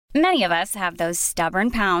Many of us have those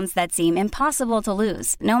stubborn pounds that seem impossible to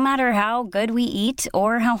lose, no matter how good we eat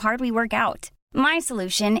or how hard we work out. My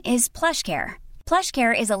solution is PlushCare.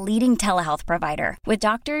 PlushCare is a leading telehealth provider with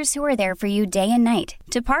doctors who are there for you day and night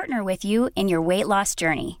to partner with you in your weight loss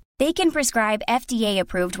journey. They can prescribe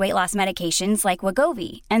FDA-approved weight loss medications like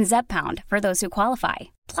Wegovy and Zepbound for those who qualify.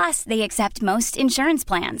 Plus, they accept most insurance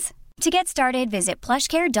plans. To get started, visit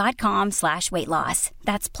plushcare.com/weightloss.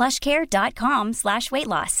 That's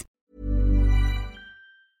plushcare.com/weightloss.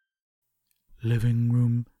 Living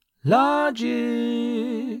Room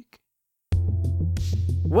Logic.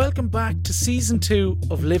 Welcome back to Season 2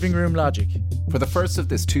 of Living Room Logic. For the first of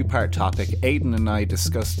this two-part topic, Aidan and I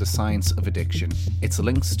discuss the science of addiction, its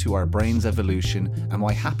links to our brain's evolution, and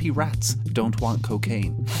why happy rats don't want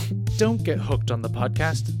cocaine. Don't get hooked on the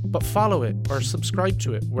podcast, but follow it or subscribe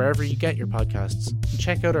to it wherever you get your podcasts. And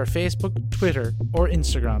check out our Facebook, Twitter, or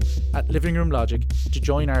Instagram at Living Room Logic to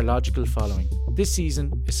join our logical following. This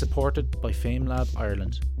season is supported by FameLab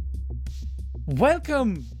Ireland.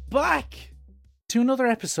 Welcome back to another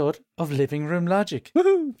episode of Living Room Logic.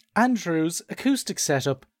 Woohoo! Andrew's acoustic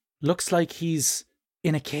setup looks like he's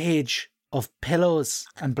in a cage of pillows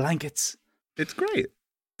and blankets. It's great.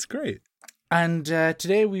 It's great. And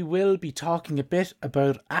today we will be talking a bit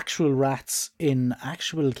about actual rats in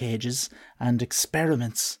actual cages and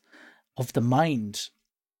experiments of the mind.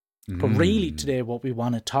 But really today what we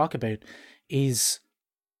want to talk about is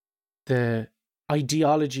the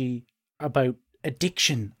ideology about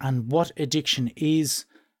addiction and what addiction is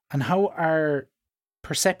and how our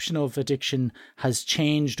perception of addiction has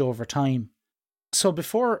changed over time. So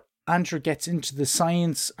before Andrew gets into the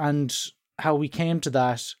science and how we came to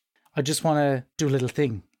that, I just want to do a little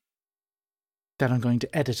thing that I'm going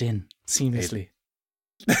to edit in seamlessly.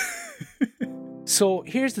 So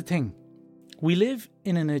here's the thing. We live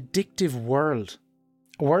in an addictive world,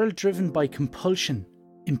 a world driven by compulsion,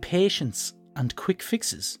 impatience, and quick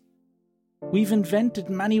fixes. We've invented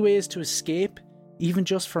many ways to escape, even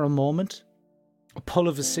just for a moment. A pull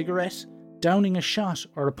of a cigarette, downing a shot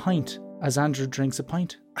or a pint as Andrew drinks a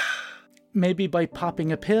pint. Maybe by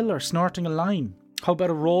popping a pill or snorting a line. How about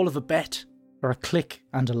a roll of a bet or a click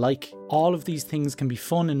and a like? All of these things can be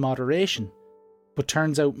fun in moderation, but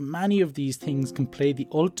turns out many of these things can play the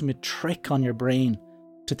ultimate trick on your brain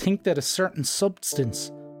to think that a certain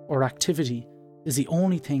substance or activity is the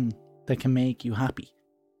only thing that can make you happy.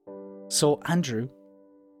 So, Andrew,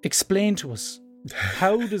 explain to us,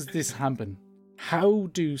 how does this happen? How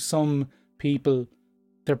do some people,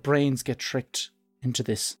 their brains get tricked into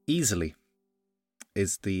this? Easily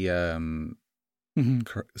is the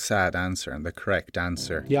sad answer and the correct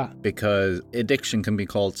answer. Yeah. Because addiction can be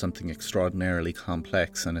called something extraordinarily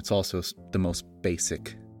complex, and it's also the most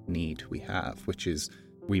basic need we have, which is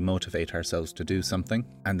we motivate ourselves to do something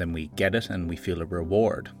and then we get it and we feel a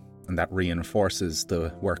reward. And that reinforces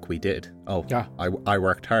the work we did. Oh, yeah. I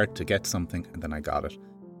worked hard to get something and then I got it.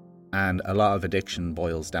 And a lot of addiction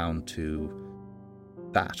boils down to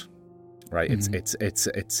that, right? It's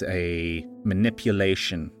a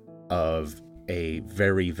manipulation of a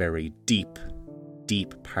very, very deep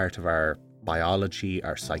part of our biology,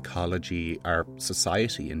 our psychology, our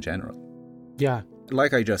society in general. Yeah.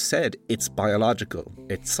 Like I just said, it's biological,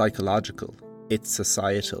 it's psychological, it's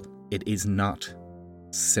societal. It is not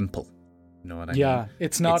simple. You know what I mean? Yeah,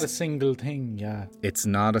 it's not a single thing, yeah. It's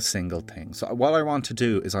not a single thing. So what I want to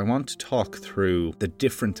do is I want to talk through the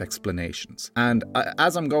different explanations. And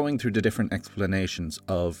as I'm going through the different explanations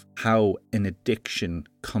of how an addiction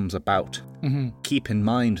comes about, keep in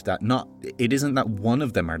mind that it isn't that one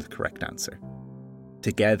of them are the correct answer.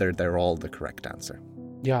 Together, they're all the correct answer.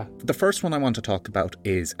 Yeah. The first one I want to talk about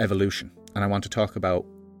is evolution. And I want to talk about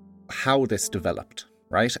how this developed,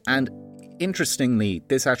 right? And interestingly,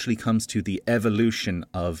 this actually comes to the evolution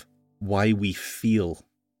of why we feel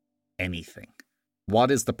anything. What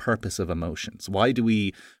is the purpose of emotions? Why did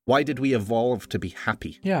we evolve to be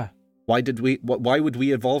happy? Yeah. Why would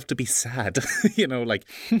we evolve to be sad? You know, like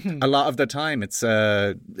a lot of the time it's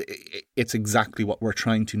exactly what we're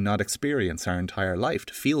trying to not experience our entire life,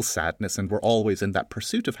 to feel sadness, and we're always in that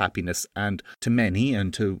pursuit of happiness, and to many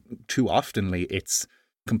and too oftenly it's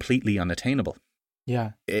completely unattainable.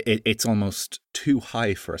 Yeah. It's almost too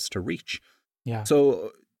high for us to reach. Yeah.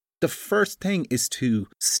 So the first thing is to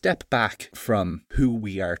step back from who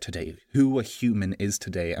we are today, who a human is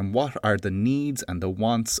today, and what are the needs and the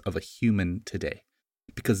wants of a human today.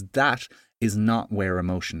 Because that is not where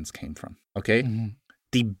emotions came from, okay? Mm-hmm.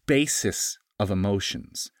 The basis of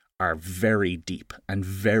emotions are very deep and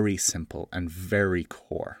very simple and very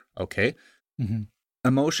core, okay? Mm-hmm.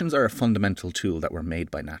 Emotions are a fundamental tool that were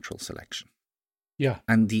made by natural selection. Yeah.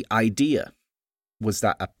 And the idea was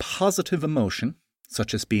that a positive emotion,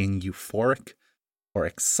 such as being euphoric or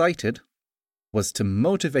excited, was to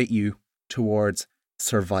motivate you towards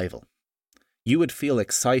survival. You would feel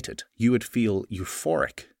excited, you would feel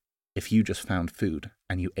euphoric if you just found food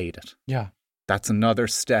and you ate it. Yeah. That's another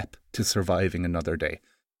step to surviving another day.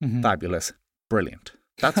 Mm-hmm. Fabulous. Brilliant.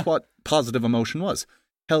 That's what positive emotion was.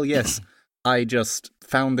 Hell yes, I just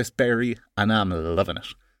found this berry and I'm loving it.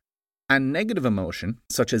 And negative emotion,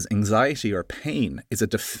 such as anxiety or pain, is a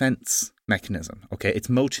defense mechanism, okay? It's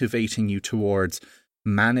motivating you towards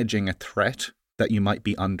managing a threat that you might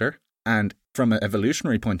be under. And from an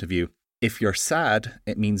evolutionary point of view, if you're sad,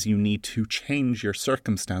 it means you need to change your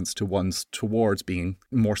circumstance to ones towards being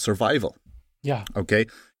more survival. Yeah. Okay?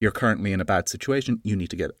 You're currently in a bad situation. You need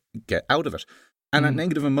to get out of it. And that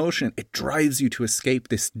negative emotion, it drives you to escape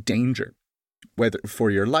this danger, whether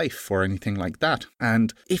for your life or anything like that.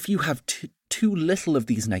 And if you have too little of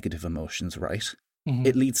these negative emotions, right,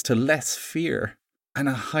 it leads to less fear and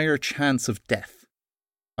a higher chance of death.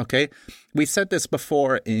 Okay? We said this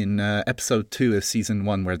before in episode 2 of season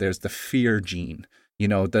 1, where there's the fear gene. You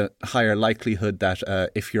know, the higher likelihood that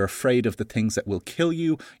if you're afraid of the things that will kill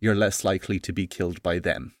you, you're less likely to be killed by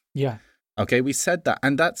them. Yeah. Okay, we said that,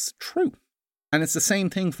 and that's true. And it's the same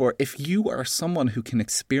thing for if you are someone who can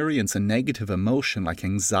experience a negative emotion like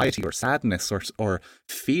anxiety or sadness or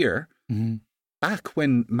fear, back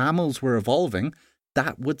when mammals were evolving,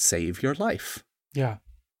 that would save your life. Yeah.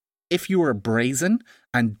 If you were brazen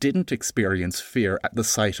and didn't experience fear at the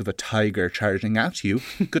sight of a tiger charging at you,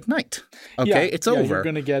 good night. Okay, it's over. You're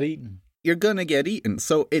going to get eaten. You're going to get eaten.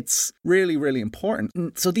 So it's really, really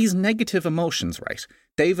important. So these negative emotions, right,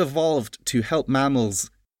 they've evolved to help mammals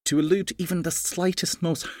to elude even the slightest,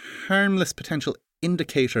 most harmless potential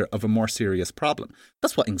indicator of a more serious problem.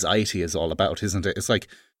 That's what anxiety is all about, isn't it? It's like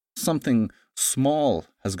something small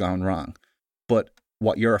has gone wrong, but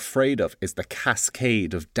what you're afraid of is the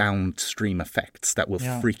cascade of downstream effects that will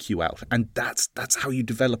freak you out. And that's how you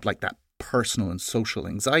develop like that personal and social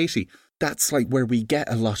anxiety. That's like where we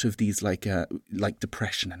get a lot of these like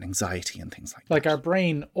depression and anxiety and things like that. Like our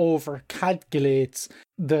brain over-calculates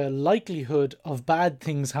the likelihood of bad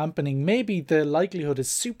things happening. Maybe the likelihood is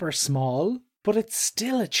super small, but it's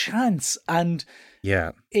still a chance. And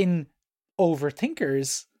in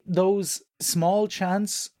overthinkers, those small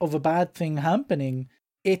chance of a bad thing happening,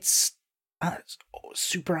 it's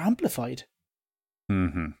super amplified.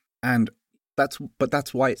 And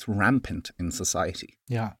that's why it's rampant in society.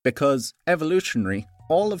 Yeah. Because evolutionary,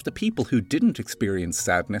 all of the people who didn't experience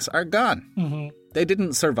sadness are gone. They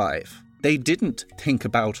didn't survive. They didn't think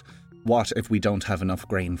about what if we don't have enough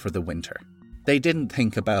grain for the winter. They didn't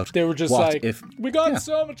think about they were just what like, if we got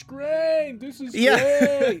so much grain. This is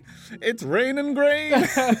great. It's raining grain.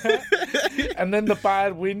 And then the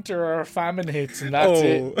bad winter or famine hits and that's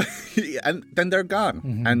it. And then they're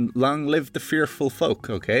gone. And long live the fearful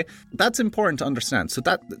folk, okay? That's important to understand. So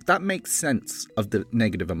that makes sense of the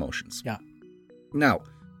negative emotions. Yeah. Now,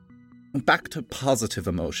 back to positive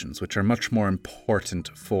emotions, which are much more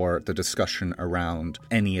important for the discussion around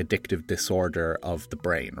any addictive disorder of the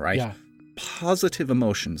brain, right? Yeah. Positive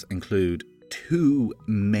emotions include two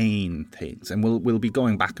main things, and we'll be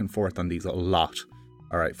going back and forth on these a lot,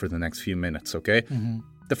 all right, for the next few minutes, okay?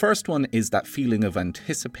 The first one is that feeling of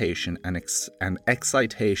anticipation and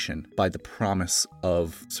excitation by the promise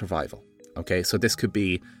of survival, okay? So this could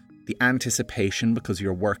be the anticipation because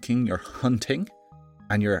you're working, you're hunting,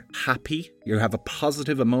 and you're happy, you have a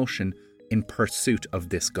positive emotion in pursuit of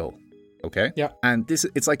this goal, okay? Yeah. And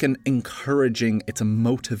it's like an encouraging, it's a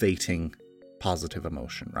motivating positive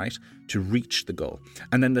emotion, right? To reach the goal.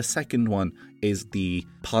 And then the second one is the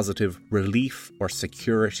positive relief or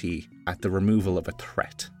security at the removal of a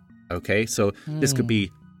threat. Okay? So this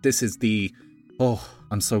is the,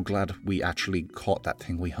 I'm so glad we actually caught that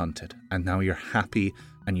thing we hunted. And now you're happy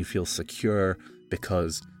and you feel secure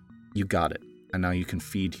because you got it. And now you can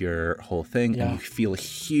feed your whole thing and you feel a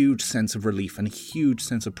huge sense of relief and a huge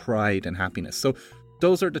sense of pride and happiness. So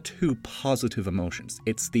those are the two positive emotions.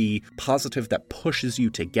 It's the positive that pushes you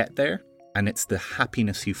to get there, and it's the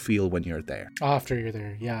happiness you feel when you're there. After you're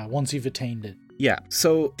there, yeah, once you've attained it. Yeah,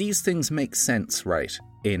 so these things make sense, right,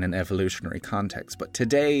 in an evolutionary context, but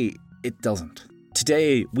today it doesn't.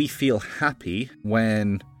 Today we feel happy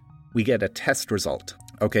when we get a test result.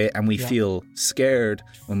 Okay, and we feel scared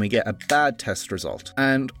when we get a bad test result.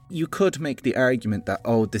 And you could make the argument that,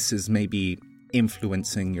 this is maybe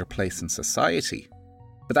influencing your place in society.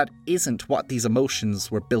 But that isn't what these emotions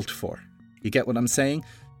were built for. You get what I'm saying?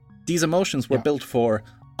 These emotions were built for,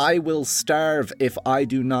 I will starve if I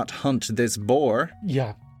do not hunt this boar.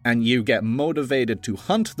 Yeah. and you get motivated to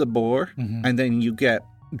hunt the boar, and then you get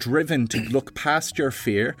driven to look past your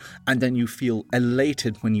fear, and then you feel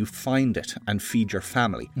elated when you find it and feed your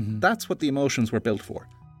family. That's what the emotions were built for.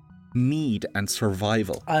 Need and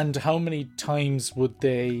survival. And how many times would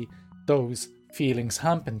those feelings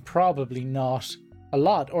happen? Probably not a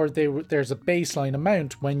lot, or there's a baseline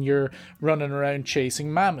amount when you're running around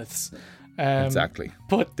chasing mammoths. Exactly.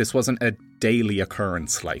 But this wasn't a daily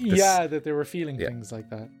occurrence like this. Yeah, that they were feeling things like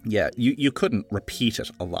that. Yeah, you couldn't repeat it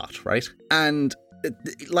a lot, right? And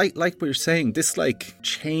like we were saying, this like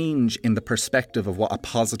change in the perspective of what a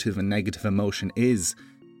positive and negative emotion is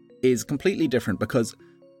completely different, because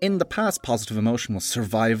in the past, positive emotion was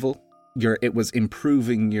survival. It was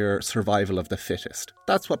improving your survival of the fittest.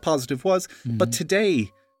 That's what positive was. But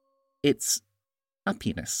today, it's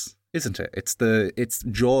happiness, isn't it? It's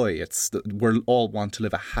joy. We all want to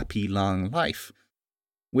live a happy, long life,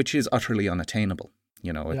 which is utterly unattainable.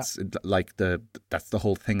 You know, it's like that's the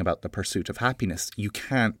whole thing about the pursuit of happiness. You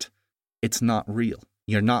can't. It's not real.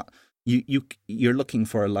 You're not. You're looking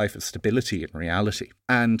for a life of stability in reality.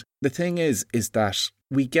 And the thing is that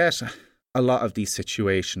we get a lot of these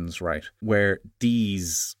situations, right, where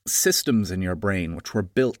these systems in your brain, which were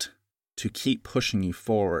built to keep pushing you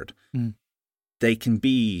forward, they can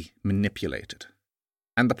be manipulated.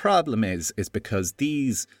 And the problem is because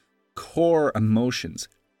these core emotions,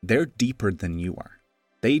 they're deeper than you are.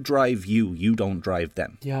 They drive you. You don't drive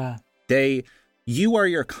them. Yeah. You are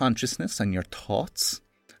your consciousness and your thoughts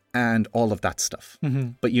and all of that stuff.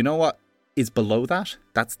 But you know what is below that?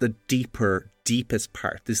 That's the deepest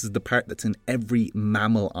part. This is the part that's in every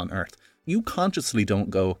mammal on Earth. You consciously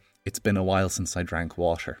don't go, it's been a while since I drank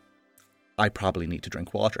water. I probably need to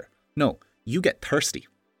drink water. No, you get thirsty.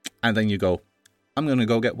 And then you go, I'm going to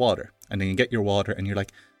go get water. And then you get your water and you're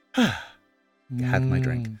like, I had my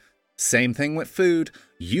drink. Same thing with food.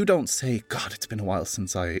 You don't say, God, it's been a while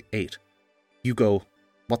since I ate. You go,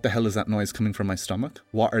 what the hell is that noise coming from my stomach?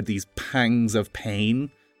 What are these pangs of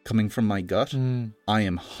pain coming from my gut? I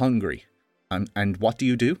am hungry. And what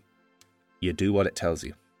do? You do what it tells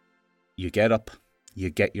you. You get up, you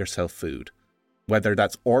get yourself food. Whether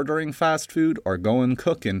that's ordering fast food or going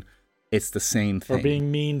cooking, it's the same thing. Or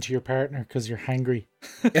being mean to your partner because you're hangry.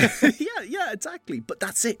 yeah, exactly. But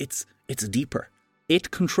that's it. It's deeper.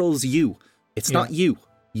 It controls you. It's not you.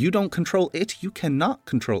 You don't control it. You cannot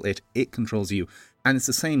control it. It controls you. And it's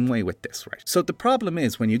the same way with this, right? So the problem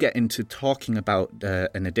is when you get into talking about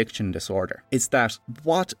an addiction disorder, is that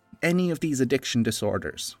what any of these addiction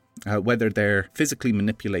disorders, whether they're physically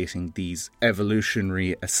manipulating these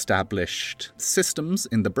evolutionary established systems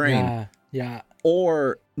in the brain,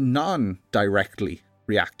 or non-directly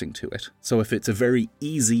reacting to it. So if it's a very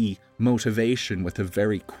easy motivation with a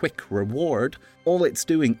very quick reward, all it's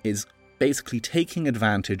doing is basically taking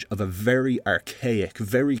advantage of a very archaic,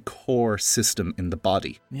 very core system in the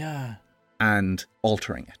body. And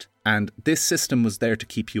altering it. And this system was there to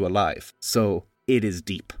keep you alive. So it is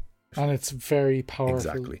deep. And it's very powerful.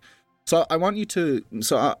 Exactly. So I want you to...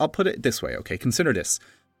 So I'll put it this way, okay? Consider this.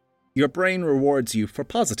 Your brain rewards you for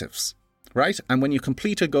positives, right? And when you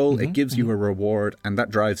complete a goal, it gives you a reward, and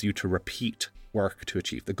that drives you to repeat work to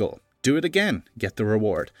achieve the goal. Do it again, get the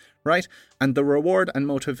reward, right? And the reward and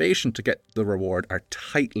motivation to get the reward are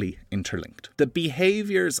tightly interlinked. The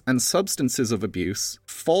behaviors and substances of abuse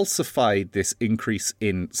falsified this increase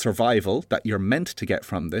in survival that you're meant to get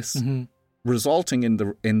from this, resulting in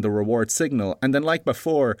the reward signal. And then like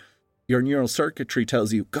before, your neural circuitry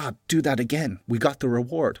tells you, God, do that again. We got the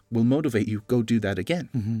reward. We'll motivate you. Go do that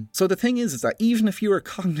again. So the thing is that even if you are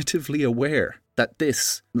cognitively aware that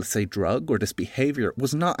this, let's say, drug or this behavior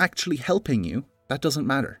was not actually helping you, that doesn't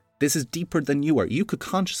matter. This is deeper than you are. You could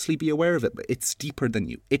consciously be aware of it, but it's deeper than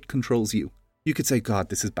you. It controls you. You could say, God,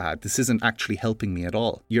 this is bad. This isn't actually helping me at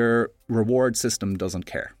all. Your reward system doesn't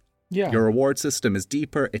care. Your reward system is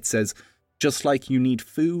deeper. It says, just like you need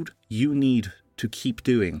food, you need to keep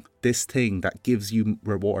doing this thing that gives you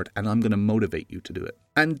reward, and I'm going to motivate you to do it.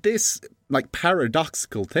 And this like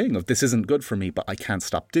paradoxical thing of this isn't good for me, but I can't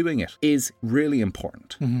stop doing it, is really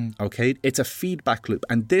important. Okay? It's a feedback loop.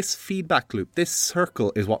 And this feedback loop, this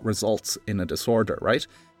circle is what results in a disorder, right?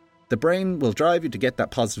 The brain will drive you to get that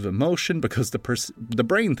positive emotion because the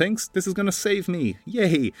brain thinks this is going to save me.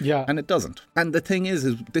 Yay. And it doesn't. And the thing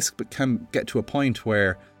is this can get to a point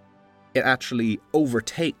where it actually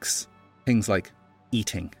overtakes things like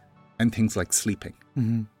eating and things like sleeping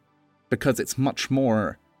because it's much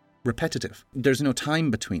more repetitive. There's no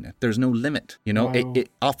time between it. There's no limit. You know, it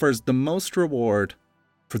offers the most reward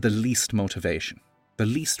for the least motivation, the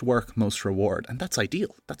least work, most reward. And that's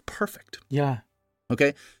ideal. That's perfect. Yeah.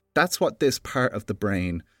 Okay. That's what this part of the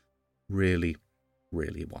brain really,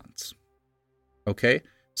 really wants. Okay?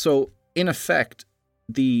 So, in effect,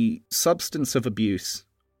 the substance of abuse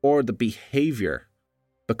or the behavior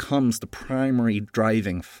becomes the primary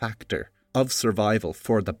driving factor of survival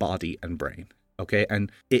for the body and brain. Okay?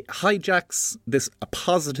 And it hijacks this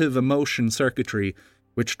positive emotion circuitry,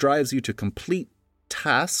 which drives you to complete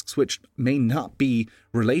tasks which may not be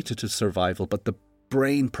related to survival, but the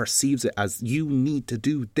brain perceives it as you need to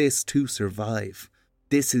do this to survive.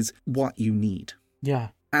 This is what you need. Yeah.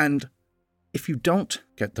 And if you don't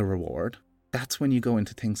get the reward, that's when you go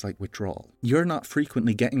into things like withdrawal. You're not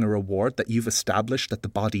frequently getting a reward that you've established that the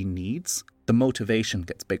body needs. The motivation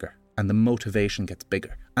gets bigger, and the motivation gets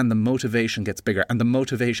bigger, and the motivation gets bigger, and the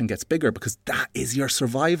motivation gets bigger, because that is your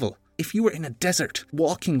survival. If you were in a desert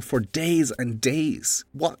walking for days and days,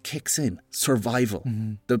 what kicks in? Survival.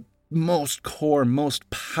 Mm-hmm. The most core, most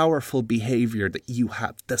powerful behavior that you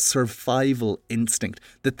have, the survival instinct,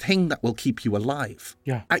 the thing that will keep you alive.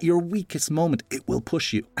 Yeah. At your weakest moment, it will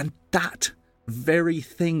push you. And that very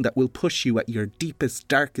thing that will push you at your deepest,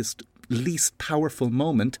 darkest, least powerful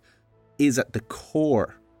moment is at the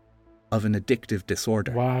core of an addictive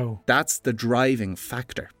disorder. Wow. That's the driving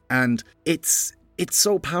factor. And it's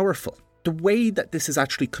so powerful. The way that this is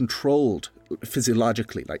actually controlled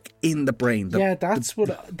physiologically, like in the brain. That's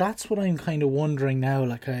what I'm kind of wondering now.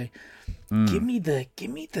 Like, give me the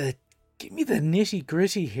nitty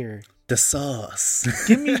gritty here. The sauce.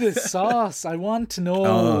 Give me the sauce. I want to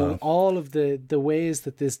know all of the ways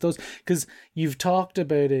that this does, because you've talked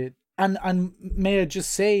about it. And may I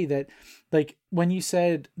just say that, like, when you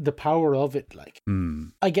said the power of it, like,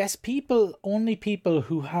 I guess only people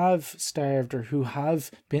who have starved or who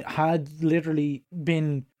had literally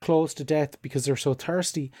been close to death because they're so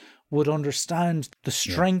thirsty would understand the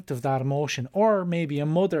strength of that emotion. Or maybe a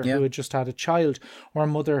mother who had just had a child, or a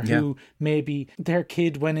mother who maybe their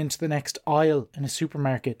kid went into the next aisle in a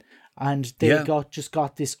supermarket and they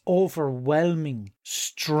got this overwhelming,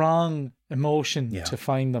 strong emotion to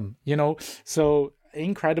find them, So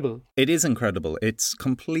incredible. It is incredible. It's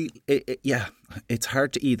complete. It's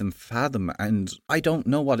hard to even fathom, and I don't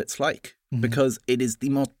know what it's like, because it is the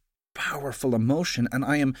most powerful emotion, and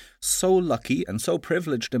I am so lucky and so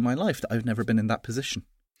privileged in my life that I've never been in that position.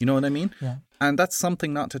 You know what I mean? Yeah. And that's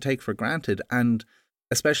something not to take for granted, and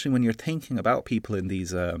especially when you're thinking about people in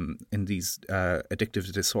these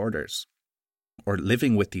addictive disorders, or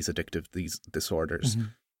living with these disorders.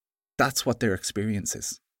 That's what their experience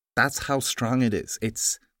is. That's how strong it is.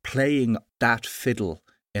 It's playing that fiddle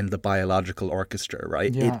in the biological orchestra,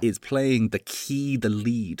 right? Yeah. It is playing the key, the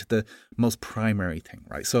lead, the most primary thing,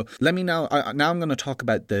 right? So let me now I'm going to talk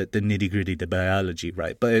about the nitty-gritty, the biology,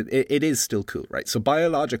 right? But it is still cool, right? So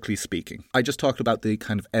biologically speaking, I just talked about the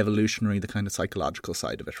kind of evolutionary, the kind of psychological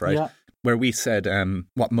side of it, right? Yeah. Where we said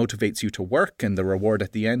what motivates you to work and the reward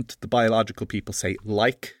at the end, the biological people say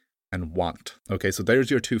like and want. Okay, so there's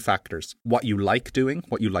your two factors. What you like doing,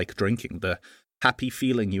 what you like drinking, the happy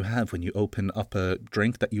feeling you have when you open up a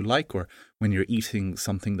drink that you like, or when you're eating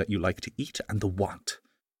something that you like to eat, and the want,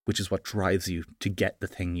 which is what drives you to get the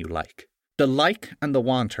thing you like. The like and the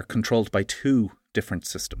want are controlled by two different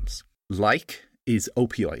systems. Like is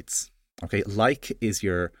opioids. Okay, like is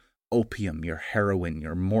your opium, your heroin,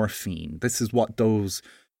 your morphine. This is what those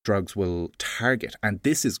drugs will target. And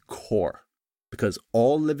this is core, because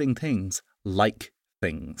all living things like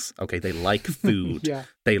things. Okay, they like food.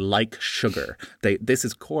 They like sugar. This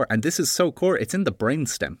is core. And this is so core, it's in the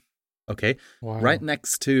brainstem. Okay? Wow. Right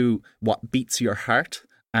next to what beats your heart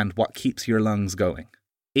and what keeps your lungs going.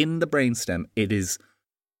 In the brainstem, it is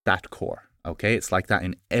that core. Okay? It's like that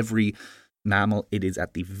in every mammal. It is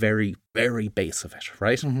at the very, very base of it,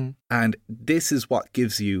 right? And this is what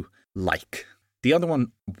gives you like. The other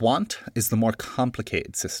one, want, is the more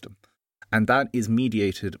complicated system. And that is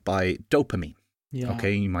mediated by dopamine. Yeah.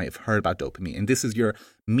 Okay, you might have heard about dopamine. And this is your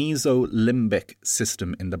mesolimbic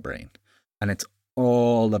system in the brain. And it's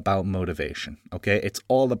all about motivation. Okay, it's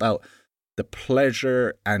all about the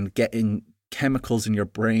pleasure and getting chemicals in your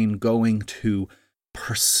brain going to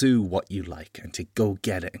pursue what you like and to go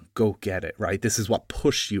get it, right? This is what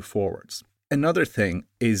pushes you forwards. Another thing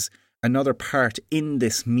is, another part in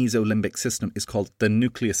this mesolimbic system is called the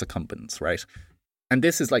nucleus accumbens, right? And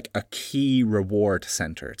this is like a key reward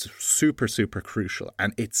center. It's super, super crucial.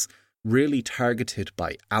 And it's really targeted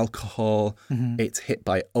by alcohol. It's hit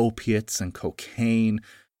by opiates and cocaine.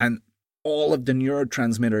 And all of the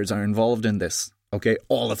neurotransmitters are involved in this. Okay,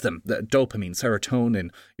 all of them. The dopamine, serotonin,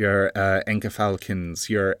 your enkephalkins,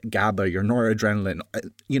 your GABA, your noradrenaline,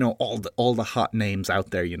 all the hot names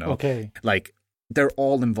out there, Okay. Like, they're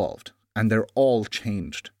all involved and they're all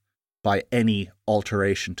changed by any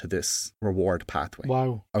alteration to this reward pathway.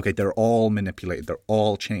 Wow. Okay, they're all manipulated, they're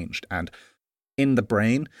all changed. And in the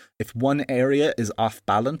brain, if one area is off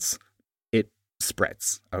balance, it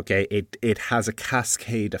spreads. Okay, it has a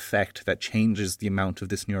cascade effect that changes the amount of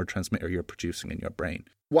this neurotransmitter you're producing in your brain.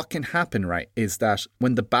 What can happen, right, is that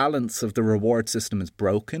when the balance of the reward system is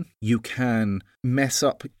broken, you can mess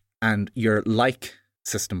up and your like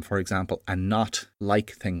system, for example, and not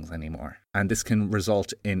like things anymore. And this can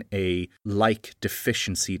result in a like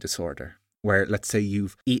deficiency disorder, where let's say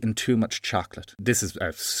you've eaten too much chocolate. This is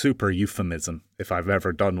a super euphemism if I've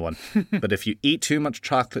ever done one. But if you eat too much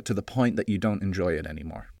chocolate to the point that you don't enjoy it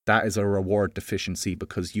anymore, that is a reward deficiency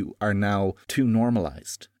because you are now too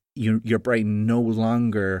normalized. Your brain no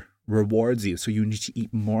longer rewards you, so you need to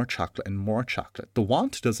eat more chocolate and more chocolate. The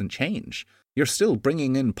want doesn't change. You're still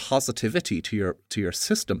bringing in positivity to your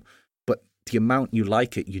system, but the amount you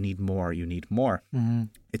like it, you need more. Mm-hmm.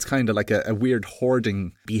 It's kind of like a weird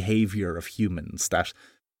hoarding behavior of humans that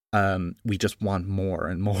we just want more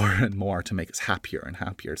and more and more to make us happier and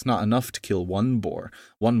happier. It's not enough to kill one boar.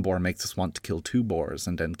 One boar makes us want to kill 2 boars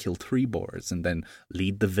and then kill 3 boars and then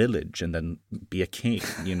lead the village and then be a king,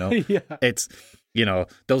 you know? Yeah. It's, you know,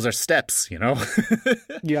 those are steps, you know?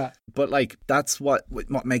 Yeah. But like, that's what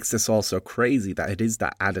makes this all so crazy, that it is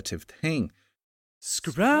that additive thing.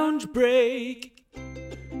 Scrounge break.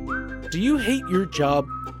 Do you hate your job?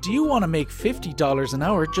 Do you want to make $50 an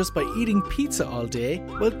hour just by eating pizza all day?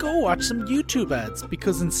 Well, go watch some YouTube ads,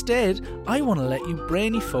 because instead, I want to let you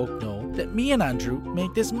brainy folk know that me and Andrew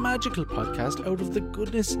make this magical podcast out of the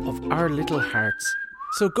goodness of our little hearts.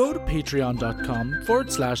 So go to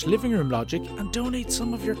patreon.com/livingroomlogic and donate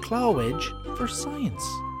some of your claw wedge for science.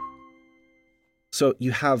 So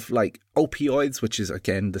you have like opioids, which is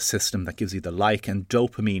again the system that gives you the like, and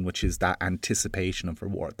dopamine, which is that anticipation of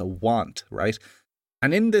reward, the want, right?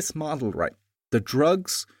 And in this model, right, the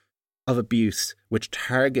drugs of abuse which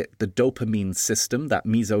target the dopamine system, that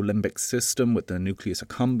mesolimbic system with the nucleus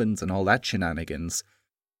accumbens and all that shenanigans,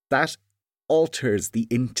 that alters the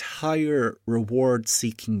entire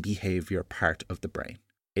reward-seeking behavior part of the brain.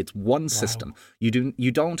 It's one system.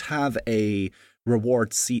 You don't have a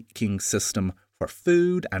reward-seeking system for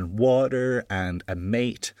food and water and a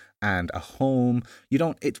mate and a home.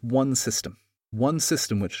 It's one system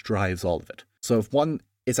which drives all of it. So if one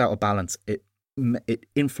is out of balance, it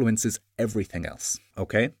influences everything else.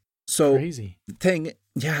 Okay? So crazy.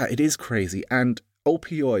 It is crazy. And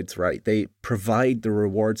opioids, right, they provide the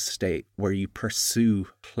reward state where you pursue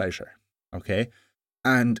pleasure. Okay?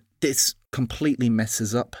 And this completely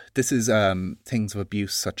messes up. This is things of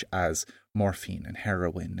abuse such as morphine and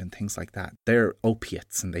heroin and things like that. They're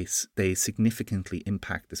opiates, and they significantly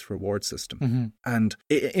impact this reward system. Mm-hmm. And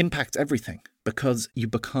it impacts everything because you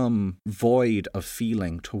become void of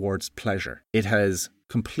feeling towards pleasure. It has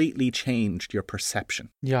completely changed your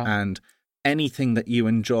perception. Yeah. And anything that you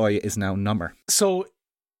enjoy is now number. So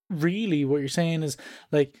really what you're saying is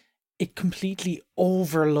like it completely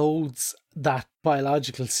overloads that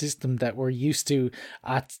biological system that we're used to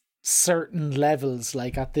at certain levels,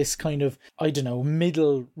 like at this kind of, I don't know,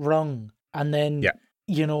 middle rung. And then,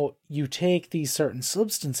 you know, you take these certain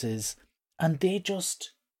substances and they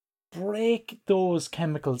just break those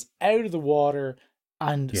chemicals out of the water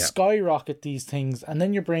and skyrocket these things. And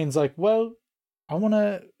then your brain's like, well, I want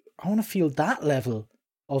to feel that level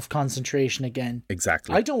of concentration again.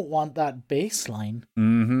 Exactly. I don't want that baseline.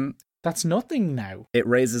 Mm-hmm. That's nothing now. It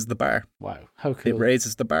raises the bar. Wow, how cool. It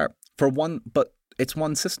raises the bar for one, but it's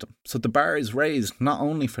one system. So the bar is raised not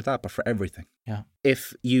only for that, but for everything. Yeah.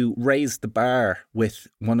 If you raise the bar with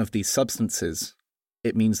one of these substances,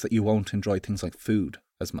 it means that you won't enjoy things like food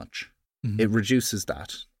as much. Mm-hmm. It reduces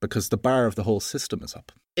that because the bar of the whole system is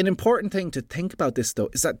up. An important thing to think about this, though,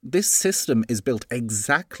 is that this system is built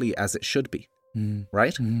exactly as it should be,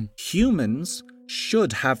 right? Mm-hmm. Humans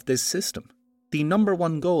should have this system. The number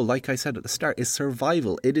one goal, like I said at the start, is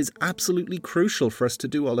survival. It is absolutely crucial for us to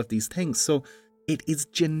do all of these things. So it is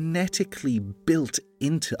genetically built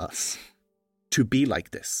into us to be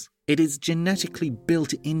like this. It is genetically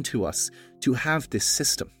built into us to have this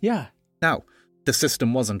system. Yeah. Now, the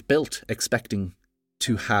system wasn't built expecting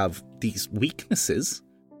to have these weaknesses,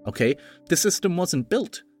 okay? The system wasn't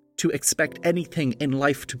built to expect anything in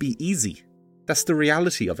life to be easy. That's the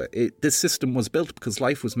reality of it. This system was built because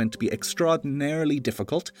life was meant to be extraordinarily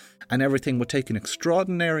difficult and everything would take an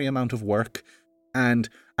extraordinary amount of work, and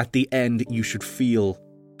at the end you should feel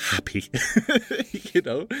happy. You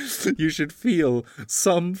know, you should feel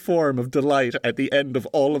some form of delight at the end of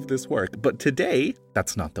all of this work. But today,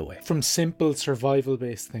 that's not the way. From simple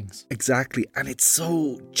survival-based things. Exactly. And it's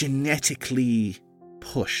so genetically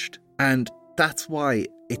pushed. And that's why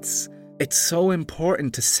it's so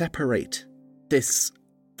important to separate this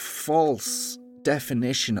false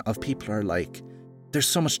definition of people are like, there's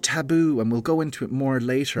so much taboo, and we'll go into it more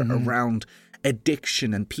later, around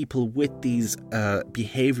addiction and people with these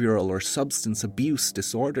behavioural or substance abuse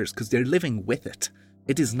disorders, because they're living with it.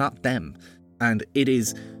 It is not them. And it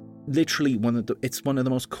is literally one of the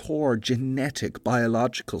most core genetic,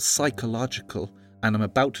 biological, psychological, and I'm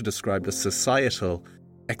about to describe the societal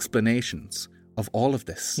explanations of all of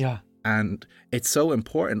this. Yeah. And it's so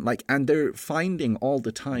important, and they're finding all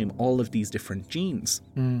the time all of these different genes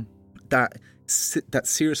that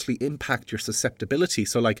seriously impact your susceptibility.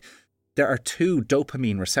 So there are 2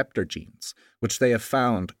 dopamine receptor genes, which they have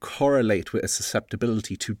found correlate with a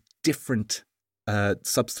susceptibility to different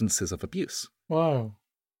substances of abuse. Wow.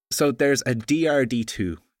 So there's a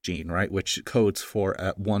DRD2 gene, right, which codes for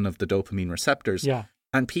one of the dopamine receptors. Yeah.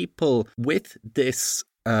 And people with this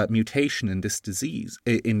mutation in this disease,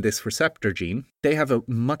 in this receptor gene, they have a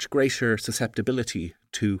much greater susceptibility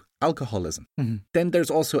to alcoholism. Then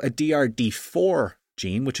there's also a DRD4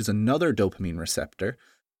 gene, which is another dopamine receptor.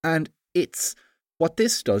 And what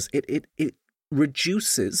this does, it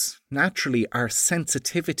reduces naturally our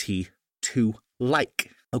sensitivity to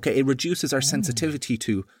Okay, it reduces our sensitivity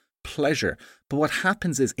to pleasure. But what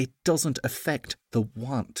happens is it doesn't affect the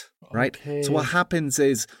want, right? Okay. So what happens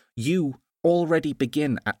is you already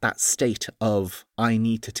begin at that state of, I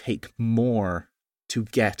need to take more to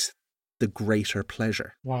get the greater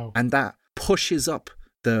pleasure. Wow. And that pushes up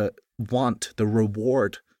the want, the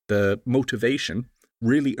reward, the motivation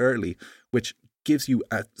really early, which gives you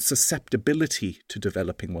a susceptibility to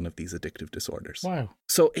developing one of these addictive disorders. Wow.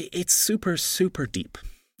 So it's super, super deep,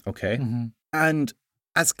 okay? And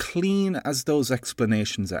as clean as those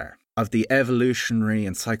explanations are of the evolutionary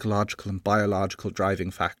and psychological and biological driving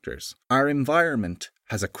factors, our environment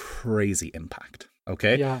has a crazy impact,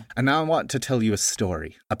 okay? Yeah. And now I want to tell you a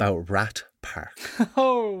story about Rat Park.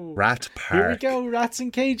 Oh! Rat Park. Here we go, rats in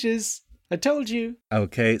cages. I told you.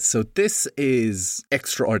 Okay, so this is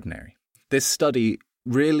extraordinary. This study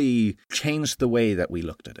really changed the way that we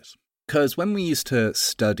looked at it. Because when we used to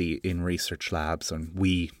study in research labs, and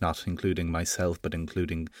we, not including myself, but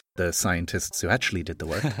including the scientists who actually did the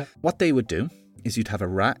work, what they would do is you'd have a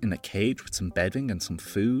rat in a cage with some bedding and some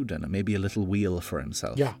food and maybe a little wheel for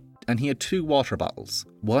himself. Yeah. And he had 2 water bottles,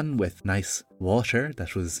 one with nice water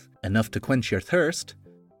that was enough to quench your thirst,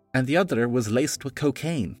 and the other was laced with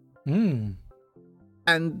cocaine.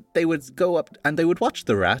 And they would go up and they would watch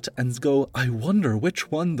the rat and go, I wonder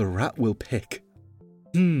which one the rat will pick.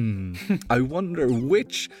 I wonder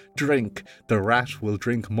which drink the rat will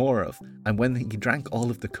drink more of. And when he drank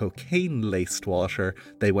all of the cocaine-laced water,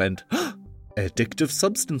 they went, addictive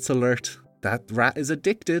substance alert. That rat is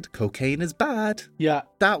addicted. Cocaine is bad. Yeah.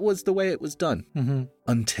 That was the way it was done.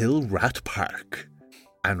 Until Rat Park.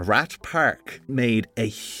 And Rat Park made a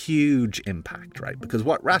huge impact, right? Because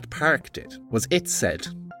what Rat Park did was it said,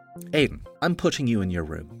 Aidan, I'm putting you in your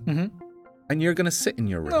room. And you're going to sit in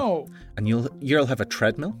your room. No. And you'll have a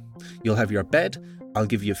treadmill. You'll have your bed. I'll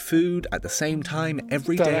give you food at the same time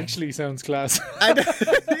every day. That actually sounds class.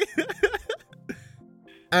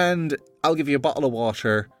 And I'll give you a bottle of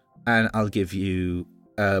water, and I'll give you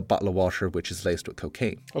a bottle of water which is laced with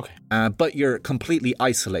cocaine. Okay. But you're completely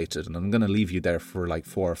isolated, and I'm going to leave you there for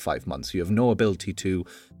 4 or 5 months. You have no ability to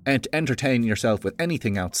entertain yourself with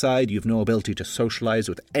anything outside. You have no ability to socialise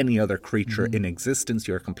with any other creature in existence.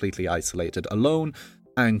 You're completely isolated, alone,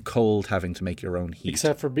 and cold, having to make your own heat.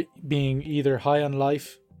 Except for being either high on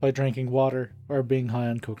life by drinking water or being high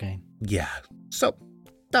on cocaine. Yeah. So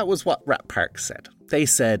that was what Rat Park said. They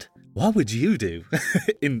said, what would you do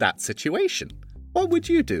in that situation? What would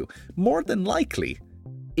you do? More than likely,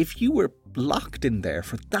 if you were locked in there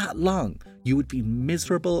for that long, you would be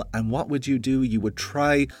miserable. And what would you do? You would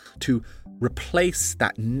try to replace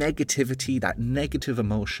that negativity, that negative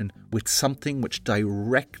emotion, with something which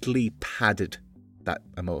directly padded that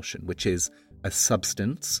emotion, which is a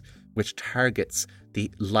substance which targets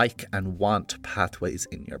the like and want pathways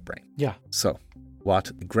in your brain. Yeah. So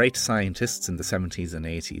what great scientists in the 70s and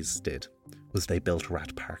 80s did was they built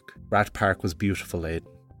Rat Park. Rat Park was beautiful, Aidan.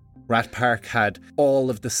 Rat Park had all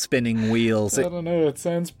of the spinning wheels. I don't know, it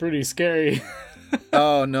sounds pretty scary.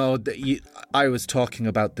 Oh no, I was talking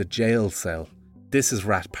about the jail cell. This is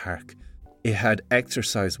Rat Park. It had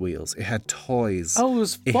exercise wheels. It had toys. Oh, it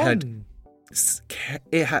was fun.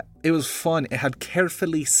 It was fun. It had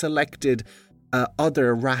carefully selected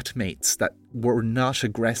other rat mates that were not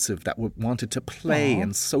aggressive, that wanted to play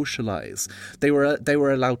and socialize. They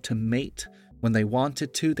were allowed to mate When they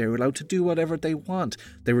wanted to, they were allowed to do whatever they want.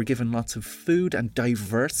 They were given lots of food and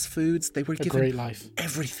diverse foods. They were given great life.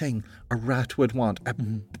 Everything a rat would want. A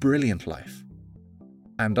brilliant life.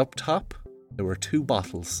 And up top, there were 2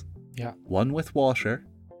 bottles. Yeah. One with water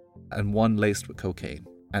and one laced with cocaine.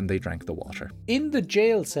 And they drank the water. In the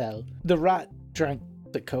jail cell, the rat drank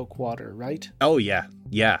the coke water, right? Oh, yeah.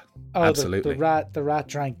 Yeah. Oh, absolutely. The rat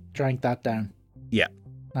drank that down. Yeah.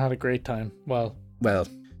 I had a great time. Well, that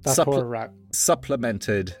poor rat.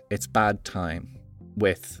 Supplemented its bad time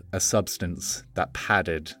with a substance that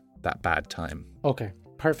padded that bad time. Okay,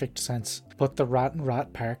 perfect sense. But the rat in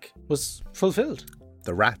Rat Park was fulfilled.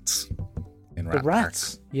 The rats in Rat The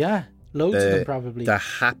rats, Park. yeah. Loads of them probably. The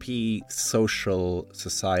happy social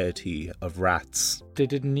society of rats. They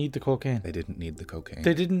didn't need the cocaine. They didn't need the cocaine.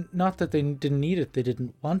 They didn't, not that they didn't need it, they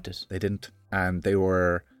didn't want it. They didn't. And they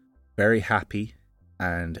were very happy.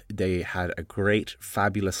 And they had a great,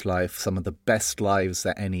 fabulous life. Some of the best lives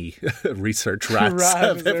that any research rats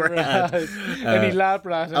have ever had. Any lab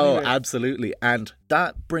rat. Anyway. Oh, absolutely. And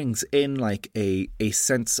that brings in like a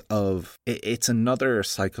sense of, it's another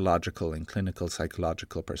psychological and clinical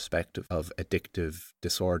psychological perspective of addictive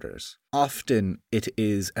disorders. Often it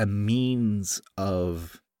is a means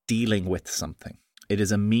of dealing with something. It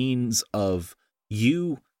is a means of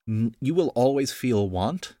you will always feel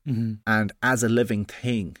want, and as a living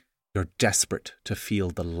thing, you're desperate to feel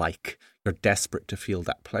the like. You're desperate to feel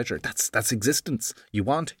that pleasure. That's existence. You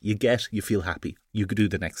want, you get, you feel happy. You could do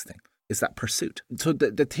the next thing. It's that pursuit. So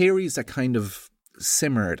the theories that kind of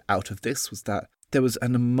simmered out of this was that there was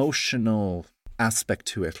an emotional aspect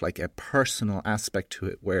to it, like a personal aspect to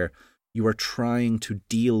it, where you are trying to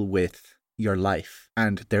deal with your life,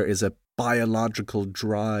 and there is a biological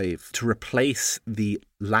drive to replace the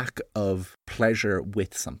lack of pleasure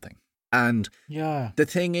with something. And the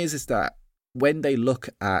thing is that when they look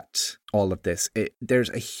at all of this,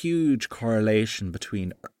 there's a huge correlation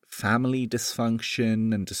between family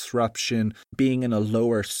dysfunction and disruption, being in a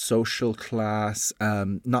lower social class,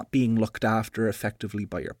 not being looked after effectively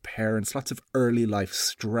by your parents, lots of early life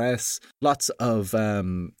stress, lots of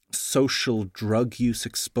social drug use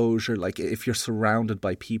exposure, like if you're surrounded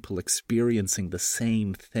by people experiencing the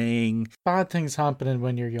same thing. Bad things happening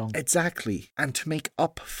when you're young. Exactly. And to make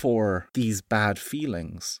up for these bad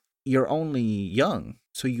feelings, you're only young,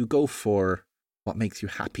 so you go for what makes you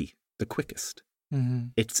happy the quickest.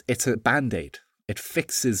 It's a band-aid. It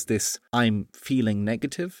fixes this, I'm feeling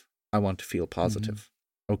negative, I want to feel positive.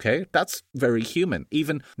 Okay, that's very human.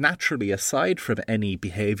 Even naturally, aside from any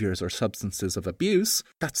behaviours or substances of abuse,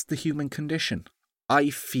 that's the human condition. I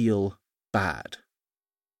feel bad.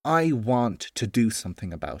 I want to do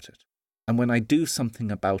something about it. And when I do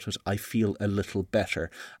something about it, I feel a little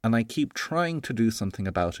better. And I keep trying to do something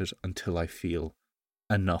about it until I feel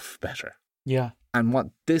enough better. Yeah. And what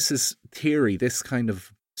this is theory, this kind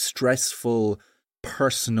of stressful,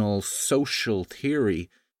 personal, social theory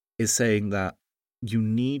is saying that you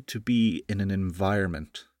need to be in an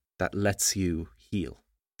environment that lets you heal,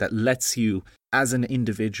 that lets you, as an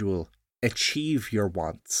individual, achieve your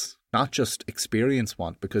wants, not just experience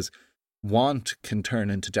want, because want can turn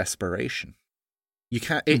into desperation. You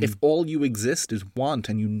can't, if all you exist is want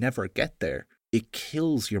and you never get there, it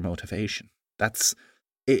kills your motivation.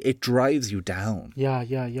 It drives you down.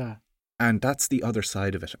 Yeah. And that's the other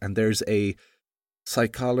side of it. And there's a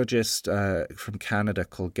psychologist from Canada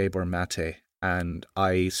called Gabor Mate, and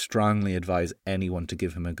I strongly advise anyone to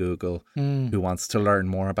give him a Google who wants to learn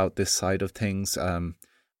more about this side of things.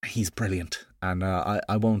 He's brilliant. And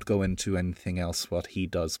I won't go into anything else what he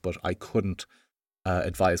does, but I couldn't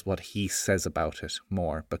advise what he says about it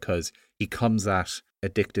more, because he comes at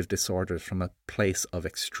addictive disorders from a place of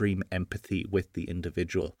extreme empathy with the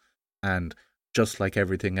individual. And just like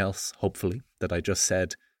everything else, hopefully, that I just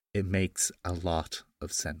said, it makes a lot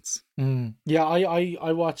of sense. Yeah,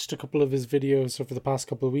 I watched a couple of his videos over the past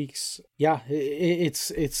couple of weeks. Yeah, it's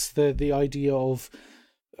the idea of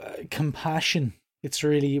compassion. It's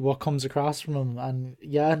really what comes across from him. And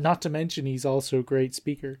yeah, not to mention he's also a great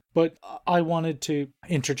speaker. But I wanted to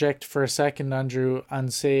interject for a second, Andrew,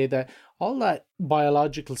 and say that all that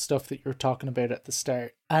biological stuff that you're talking about at the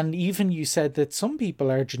start, and even you said that some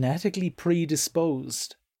people are genetically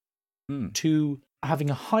predisposed to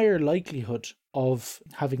having a higher likelihood of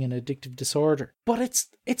having an addictive disorder. But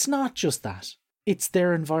it's not just that. It's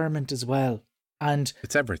their environment as well. And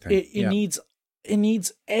it's everything. It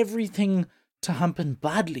needs everything to happen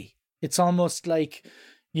badly. It's almost like,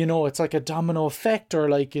 it's like a domino effect, or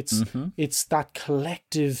like it's that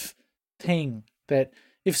collective thing that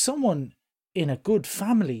if someone in a good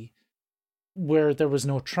family where there was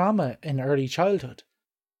no trauma in early childhood,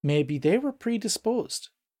 maybe they were predisposed.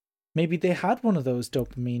 Maybe they had one of those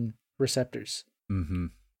dopamine receptors. Mm-hmm.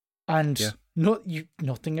 And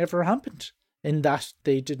nothing ever happened in that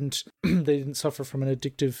they didn't suffer from an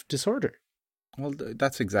addictive disorder. Well,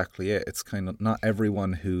 that's exactly it. It's kind of not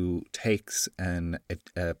everyone who takes an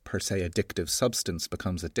per se addictive substance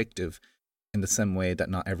becomes addictive, in the same way that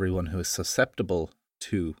not everyone who is susceptible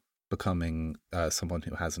to becoming someone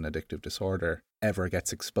who has an addictive disorder ever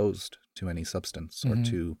gets exposed to any substance or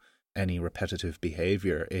to any repetitive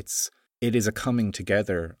behavior. It is a coming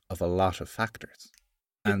together of a lot of factors.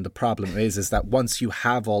 And the problem is that once you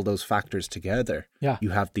have all those factors together,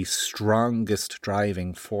 you have the strongest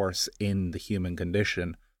driving force in the human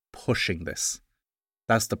condition pushing this.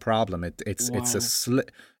 That's the problem. It's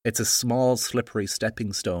a small slippery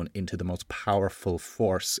stepping stone into the most powerful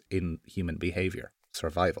force in human behavior,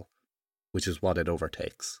 survival, which is what it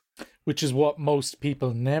overtakes. Which is what most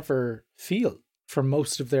people never feel for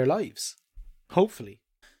most of their lives, hopefully.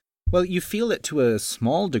 Well, you feel it to a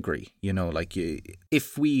small degree, like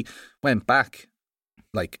if we went back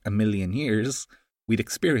like a million years, we'd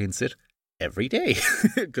experience it every day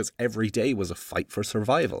because every day was a fight for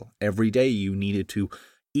survival. Every day you needed to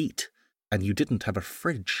eat and you didn't have a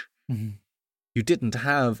fridge. Mm-hmm. You didn't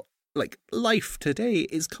have, life today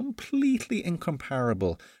is completely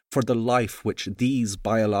incomparable for the life which these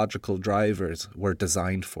biological drivers were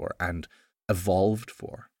designed for and evolved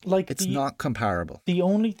for. It's not comparable. The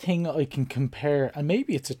only thing I can compare, and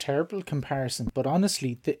maybe it's a terrible comparison, but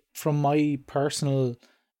honestly, from my personal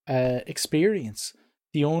experience,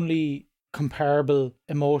 the only comparable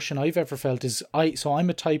emotion I've ever felt is I'm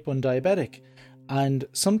a type 1 diabetic, and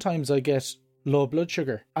sometimes I get low blood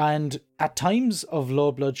sugar, and at times of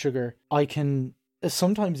low blood sugar I can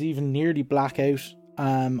sometimes even nearly black out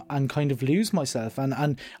and kind of lose myself,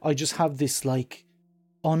 and I just have this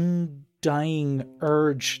undying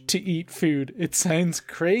urge to eat food. It sounds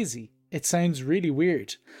crazy. It sounds really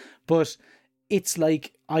weird. But it's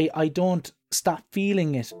like I don't stop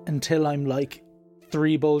feeling it until I'm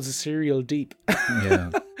 3 bowls of cereal deep.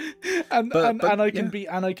 Yeah. and I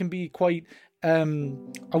can be quite I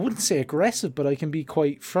wouldn't say aggressive, but I can be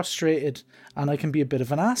quite frustrated and I can be a bit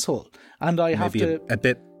of an asshole. And I have to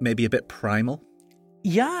maybe a bit primal.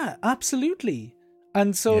 Yeah, absolutely.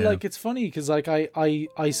 And so it's funny because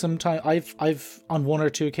I sometimes I've on 1 or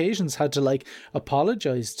 2 occasions had to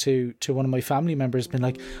apologize to one of my family members, been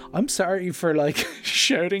like, I'm sorry for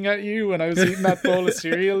shouting at you when I was eating that bowl of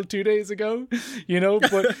cereal 2 days ago,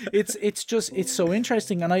 but it's so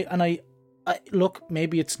interesting. And I look,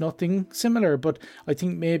 maybe it's nothing similar, but I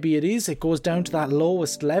think maybe it is. It goes down to that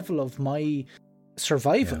lowest level of my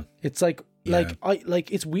survival. Yeah. It's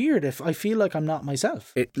it's weird if I feel like I'm not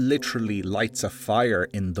myself. It literally lights a fire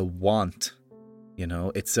in the want.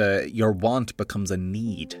 It's your want becomes a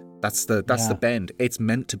need. That's the bend. It's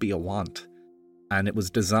meant to be a want. And it was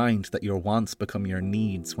designed that your wants become your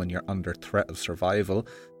needs when you're under threat of survival.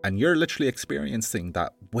 And you're literally experiencing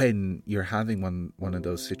that when you're having one of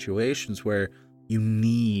those situations where you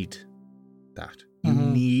need that. You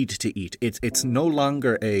need to eat. It's no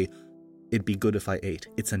longer it'd be good if I ate.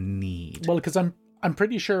 It's a need. Well, because I'm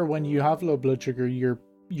pretty sure when you have low blood sugar,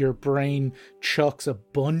 your brain chucks a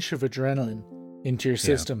bunch of adrenaline into your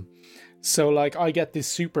system. Yeah. So I get this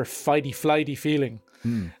super fighty flighty feeling.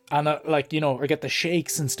 And I get the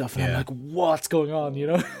shakes and stuff, and I'm like, what's going on,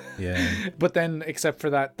 Yeah. But then, except for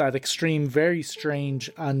that extreme, very strange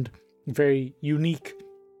and very unique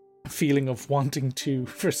feeling of wanting to,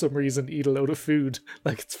 for some reason, eat a load of food.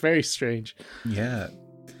 It's very strange. Yeah.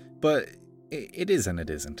 But it is and it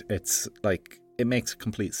isn't. It's it makes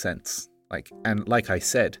complete sense. And like I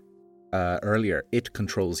said earlier, it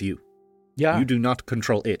controls you. Yeah. You do not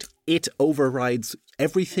control it. It overrides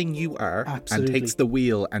everything you are. Absolutely. And takes the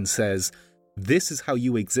wheel and says, this is how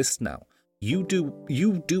you exist now. You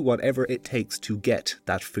do whatever it takes to get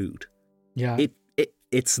that food. Yeah.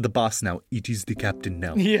 It's the boss now. It is the captain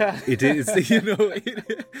now. Yeah. It is,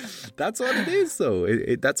 that's what it is, though.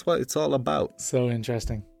 That's what it's all about. So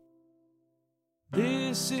interesting.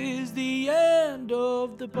 This is the end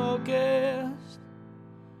of the podcast.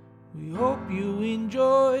 We hope you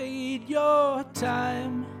enjoyed your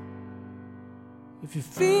time. If you're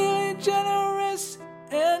feeling generous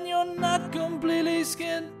and you're not completely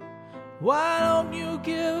skinned, why don't you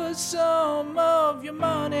give us some of your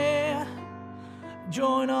money?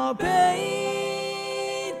 Join our Patreon.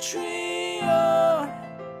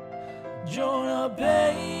 Join our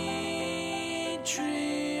Patreon.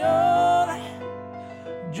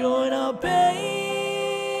 Join our Patreon.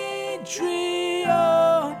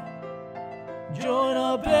 Join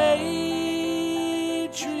our Patreon.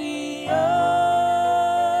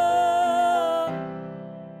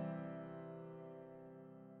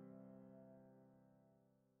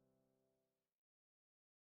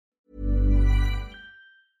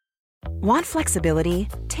 Want flexibility?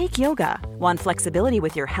 Take yoga. Want flexibility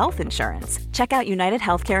with your health insurance? Check out United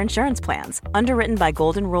Healthcare Insurance Plans. Underwritten by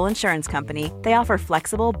Golden Rule Insurance Company, they offer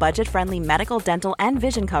flexible, budget-friendly medical, dental, and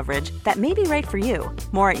vision coverage that may be right for you.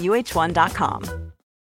 More at uh1.com.